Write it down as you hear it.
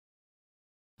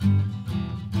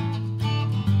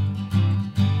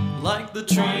like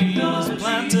the trees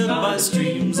planted by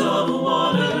streams of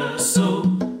water. So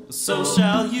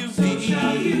shall you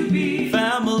be,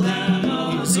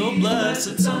 families, oh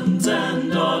blessed sons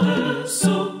and daughters.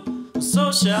 So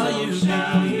shall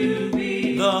you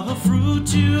be. The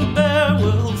fruit you bear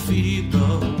will feed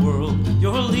the world.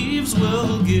 Your leaves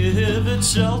will give it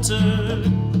shelter.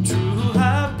 True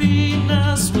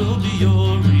happiness will be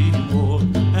your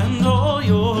reward, and all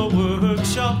your work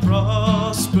shall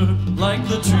prosper like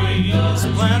the trees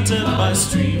planted by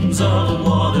streams of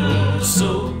water.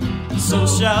 So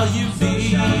shall you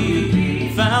be,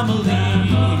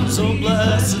 families, oh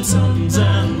blessed sons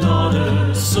and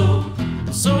daughters.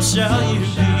 So shall you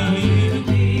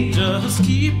be. Just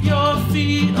keep your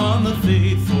feet on the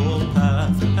faithful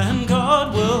path, and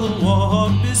God will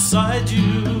walk beside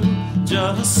you.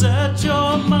 Just set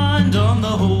your mind on the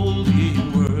holy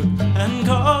word, and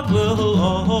God will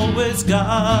always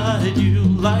guide you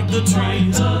like the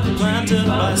trees planted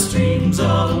by streams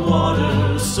of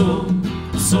water. So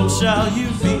shall you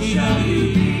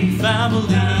be,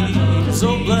 families,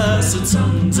 oh blessed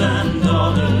sons and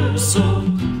daughters.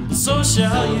 So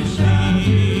shall you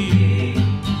be.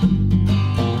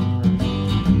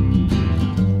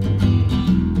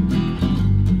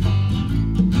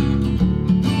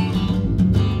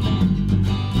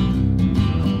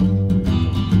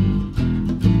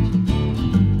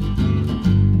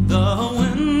 The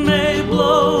wind may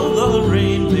blow, the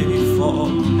rain may fall,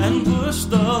 and push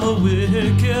the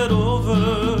wicked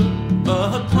over,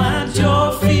 but plant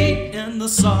your feet in the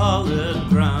solid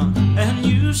ground, and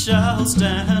you shall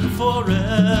stand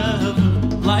forever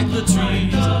like the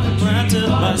trees planted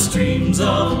by streams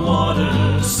of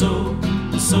water.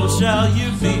 So shall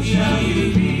you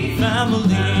be,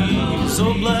 families,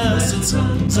 oh blessed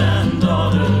sons and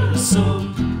daughters.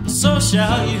 So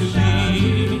shall you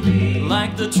be,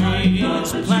 like the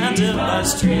trees planted by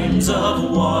streams of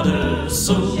water.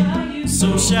 So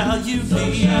shall you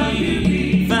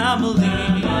be,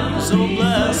 families, oh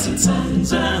blessed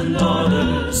sons and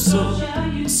daughters.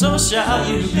 So shall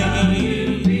you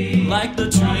be, like the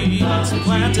trees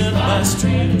planted by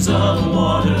streams of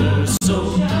water.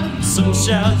 So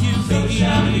shall you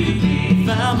be,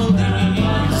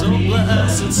 families, oh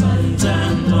blessed sons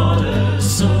and daughters.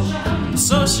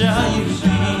 So shall you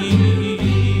be.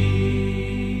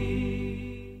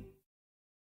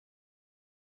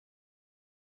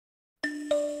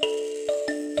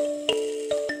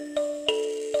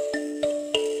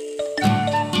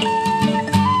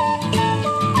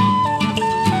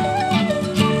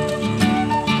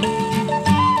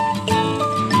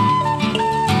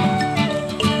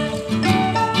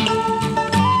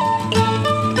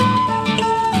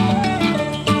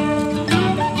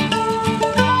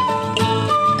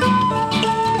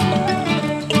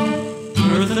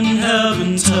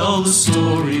 Tell the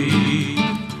story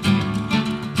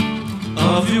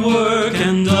of your work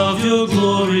and of your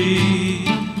glory.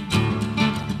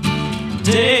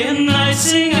 Day and night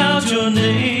sing out your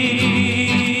name,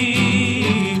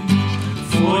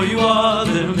 for you are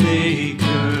their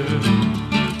maker.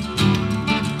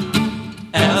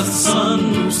 As the sun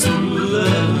moves through the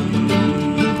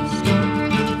heavens,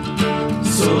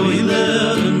 so you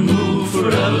live and move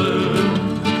forever.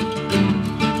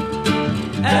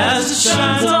 As it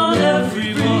shines on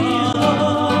everyone,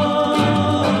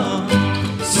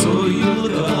 so you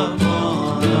look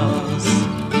upon us.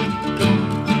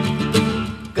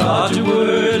 God, your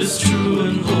word is true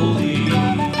and holy,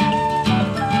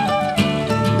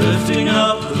 lifting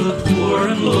up the poor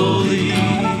and lowly.